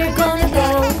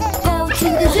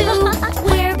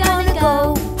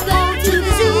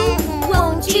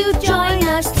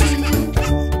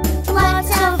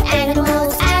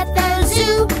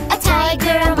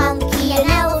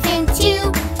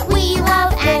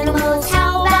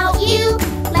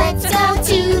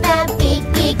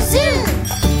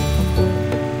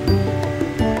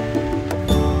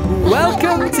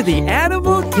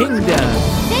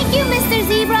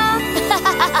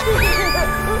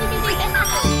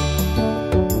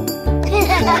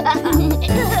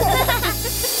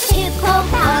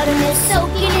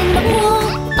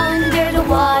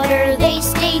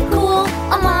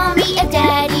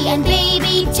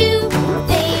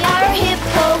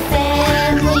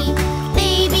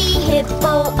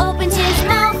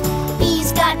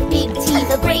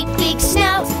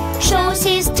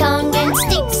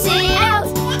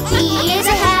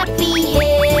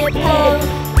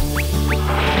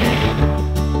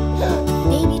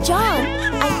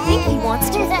 He wants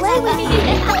to play with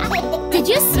you. Did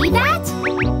you see that?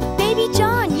 Baby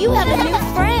John, you have a new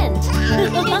friend.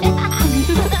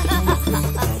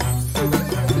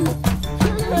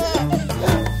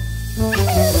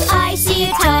 I see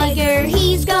a tiger,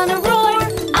 he's gonna roar.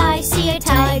 I see a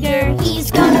tiger,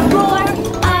 he's gonna roar.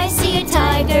 I see a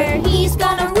tiger, he's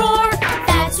gonna roar.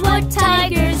 That's what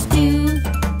tigers do.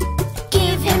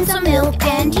 Give him some milk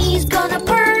and he's gonna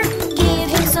purr. Give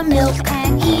him some milk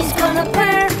and he's gonna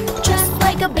purr. Just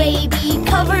like a baby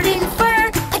covered in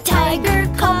fur. A tiger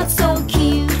caught so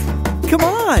cute. Come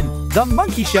on! The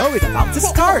monkey show is about to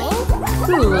start!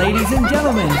 Ladies and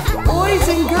gentlemen, boys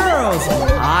and girls,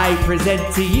 I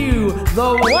present to you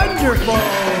the wonderful...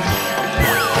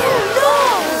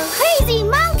 Crazy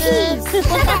monkeys!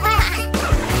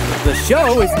 The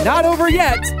show is not over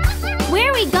yet! Where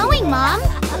are we going, Mom?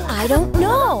 I don't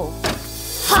know.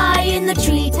 High in the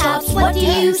treetops, what do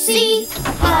you see?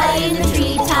 High in the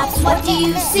treetops, what do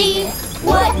you see?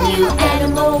 What new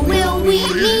animal will we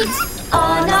meet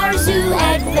on our zoo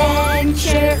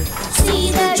adventure?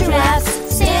 See the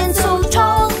giraffes stand so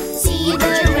tall. See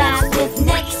the giraffe with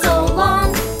neck so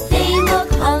long. They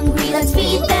look hungry, let's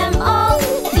feed them all.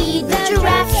 Feed the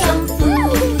giraffe some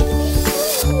food.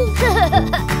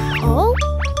 Oh?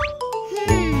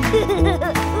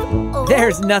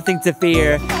 There's nothing to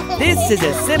fear. This is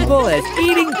as simple as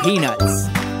eating peanuts.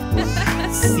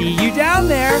 See you down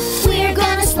there. We're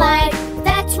gonna slide,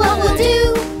 that's what we'll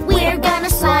do. We're gonna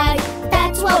slide,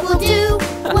 that's what we'll do.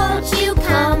 Won't you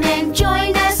come and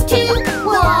join us too?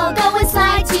 We'll all go and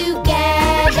slide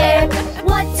together.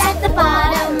 What's at the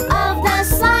bottom of the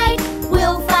slide?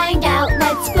 We'll find out,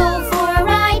 let's go for a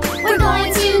ride. We're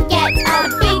going to get a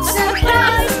big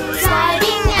surprise,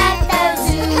 sliding at the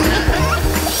zoo.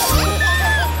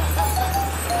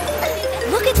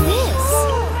 Look at this.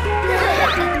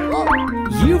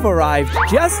 You've arrived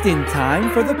just in time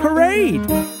for the parade.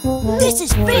 This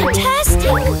is fantastic.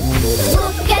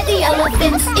 Look at the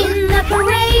elephants in the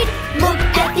parade. Look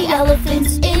at the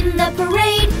elephants in the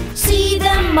parade. See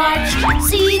them march,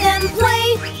 see them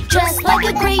play, just like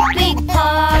a great big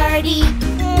party.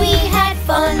 We had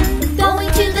fun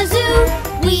going to the zoo.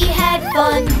 We had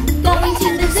fun going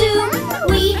to the zoo.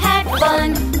 We had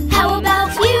fun. How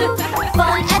about you?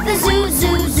 Fun at the zoo,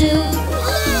 zoo, zoo.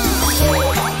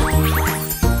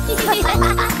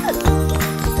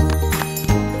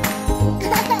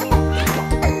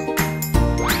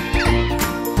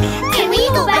 Can we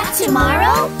go back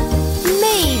tomorrow?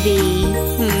 Maybe.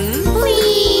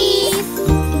 Please.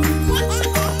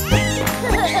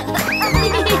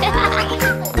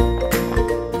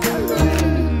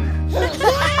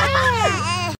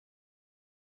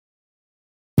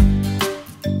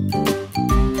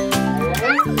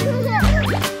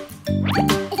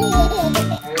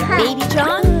 Baby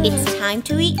John, it's time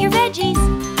to eat your veggies.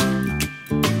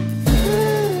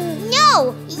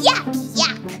 No! Yuck,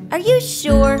 yuck. Are you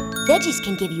sure? Veggies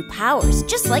can give you powers,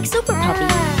 just like Super Puppy.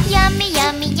 Yummy,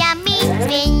 yummy, yummy.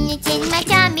 Spinach in my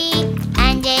tummy,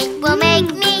 and it will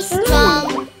make me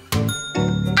strong.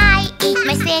 I eat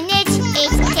my spinach,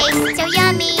 it tastes so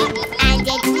yummy, and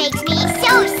it makes me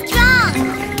so strong.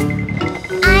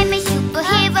 I'm a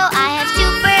superhero, I have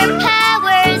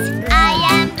superpowers. I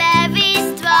am very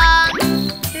strong.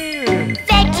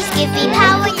 Veggies give me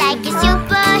power like a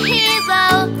superhero.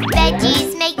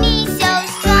 Veggies make me so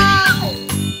strong.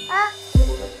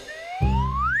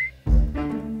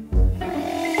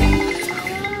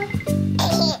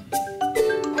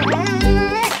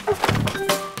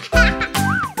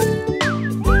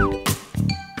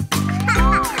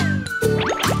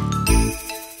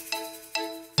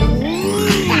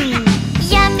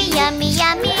 Yummy, yummy,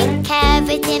 yummy.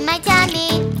 Carrots in my tummy,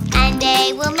 and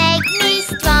they will make me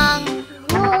strong.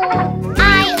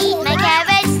 I eat my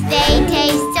carrots, they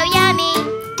taste so yummy.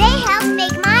 They help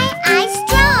make my eyes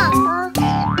strong.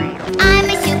 I'm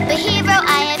a superhero,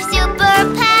 I have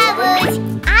superpowers.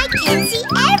 I can see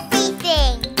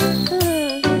everything.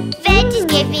 Veggies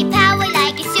give me power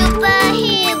like a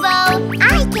superhero. I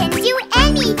can do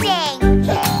anything.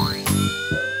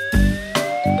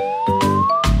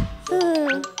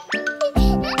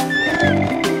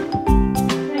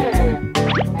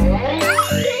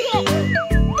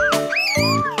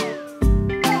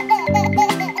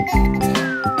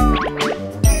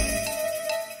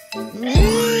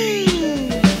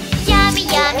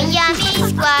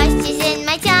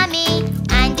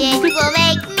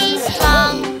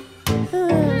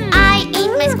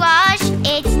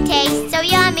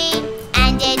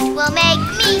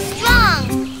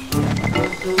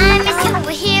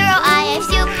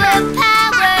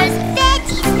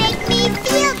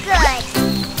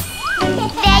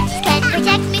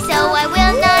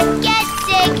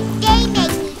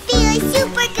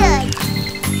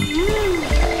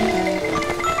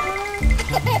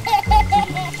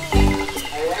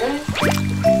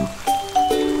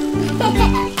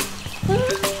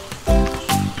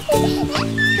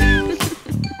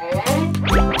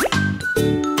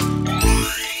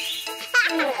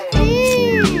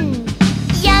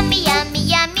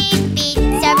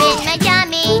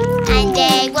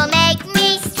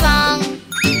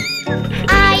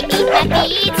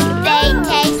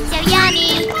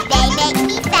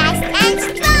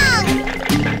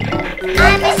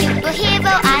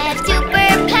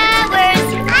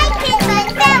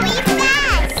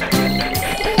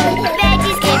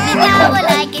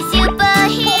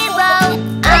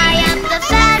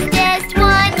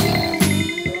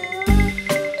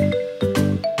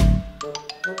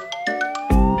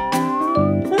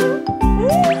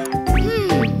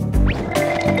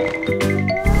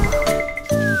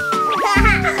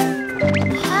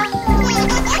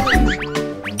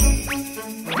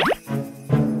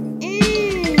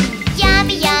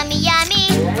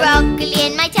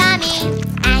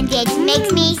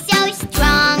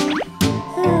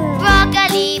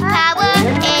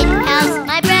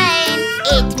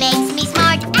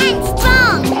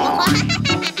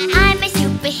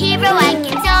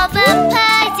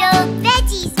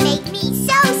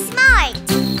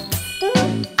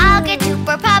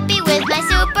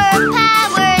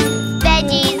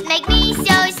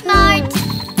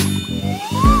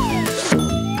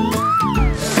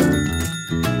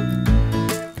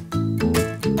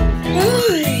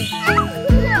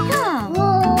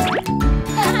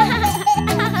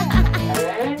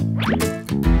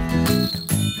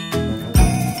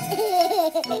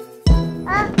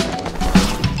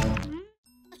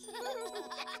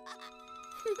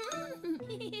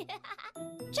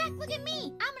 Jack, look at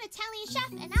me. I'm an Italian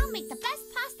chef and I'll make the best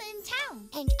pasta in town.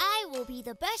 And I will be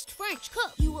the best French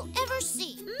cook you will ever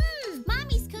see.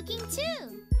 Mommy's cooking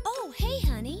too. Oh, hey,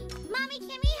 honey. Mommy, can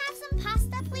we have some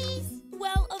pasta, please?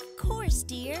 Well, of course,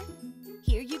 dear.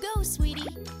 Here you go,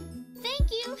 sweetie.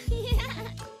 Thank you.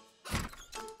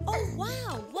 Oh,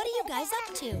 wow. What are you guys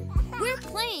up to? We're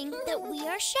playing that we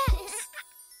are chefs.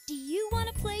 Do you want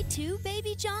to play too,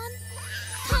 Baby John?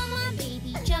 Come on,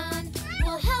 Baby John.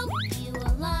 We'll help you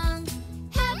along.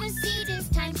 Have a seat, it's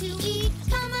time to eat.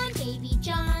 Come on, Baby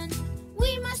John.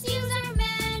 We must use our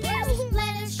manners.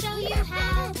 Let us show you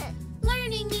how.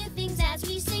 Learning new things as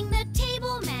we sing the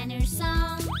table manners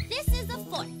song. This is a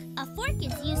fork. A fork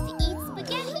is used to eat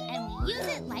spaghetti, and we use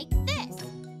it like this.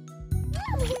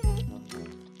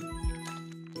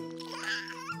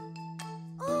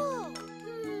 Oh.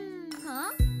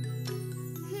 Huh?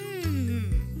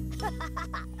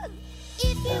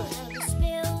 If you have a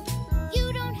spill,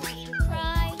 you don't have to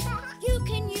cry. You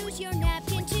can use your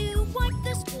napkin to wipe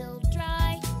the spill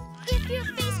dry. If your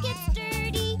face gets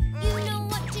dirty, you know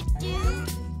what to do.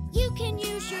 You can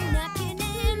use your napkin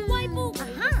and wipe away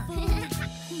the food.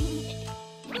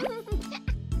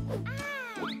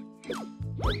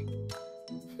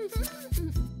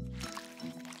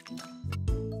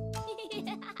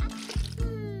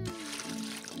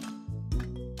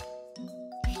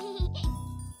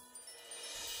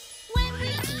 When we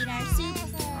eat our soup,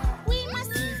 we must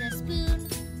use a spoon.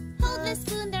 Hold the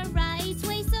spoon the right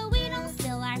way so we don't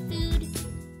spill our food.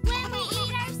 When we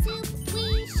eat our soup,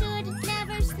 we should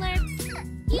never slurp.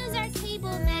 Use our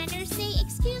table manners, say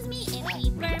excuse me if we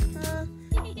burp.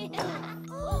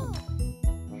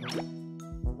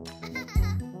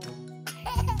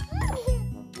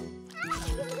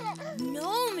 No,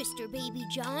 Mr. Baby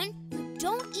John.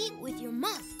 Don't eat with your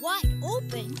mouth wide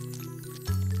open.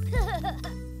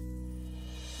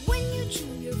 When you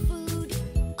chew your food,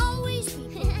 always be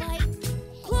polite.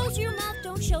 Close your mouth,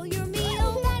 don't show your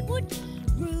meal, that would be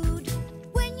rude.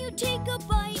 When you take a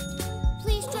bite,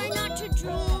 please try not to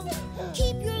drool.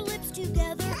 Keep your lips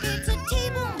together, it's a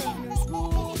table manners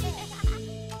rule.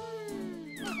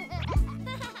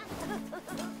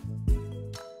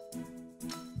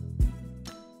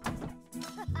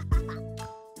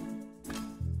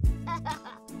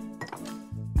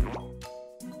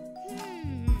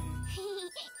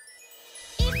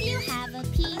 If you have a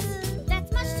piece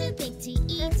that's much too big to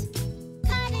eat,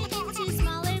 cut it into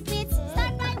smaller bits,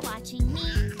 start by watching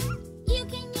me. You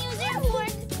can use your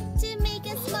fork to make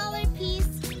a smaller piece.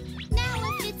 Now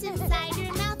it fits inside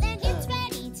your mouth and it's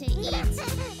ready to eat.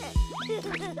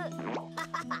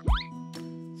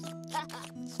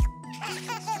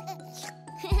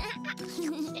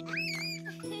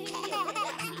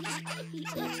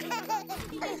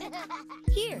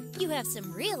 Here, you have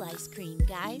some real ice cream,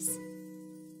 guys.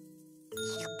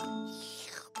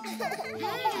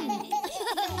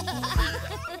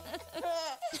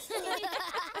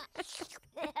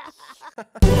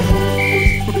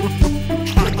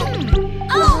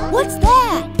 Oh, What's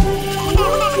that?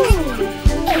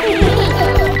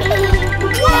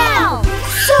 wow!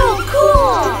 So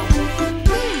cool!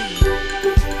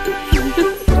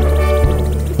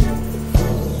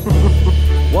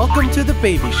 Welcome to the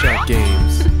Baby Shark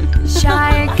Games.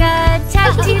 Shark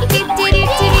attack, toot toot toot toot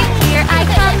toot. Here I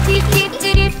come, toot toot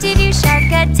toot toot toot toot. Shark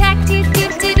attack, toot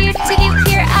toot toot toot toot toot.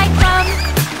 Here I come.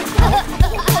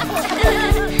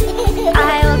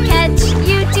 I'll catch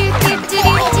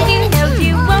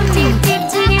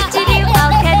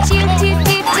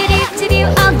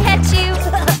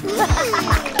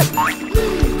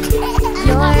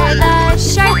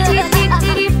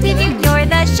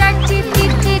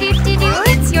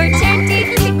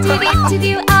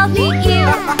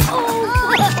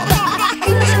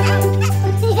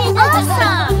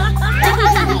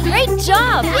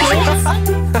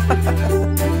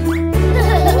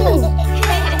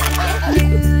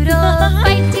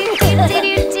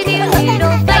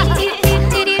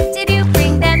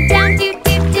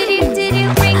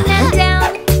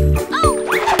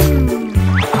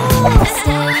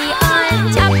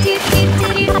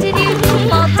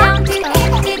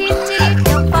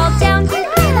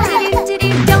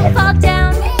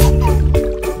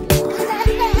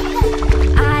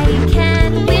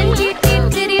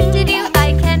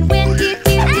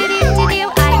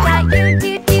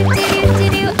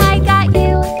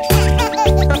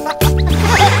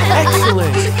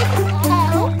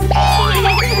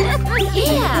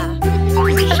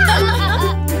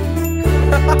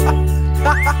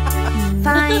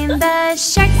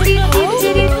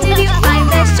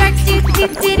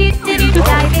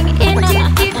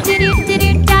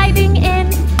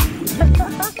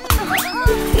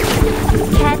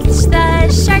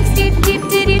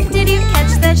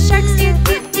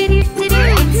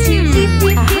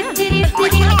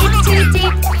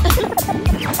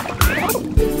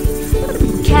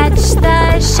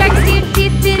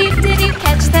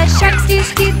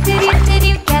fish, do do do do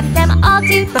do. Get them all,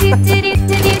 do do do do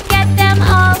do do. Get them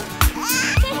all.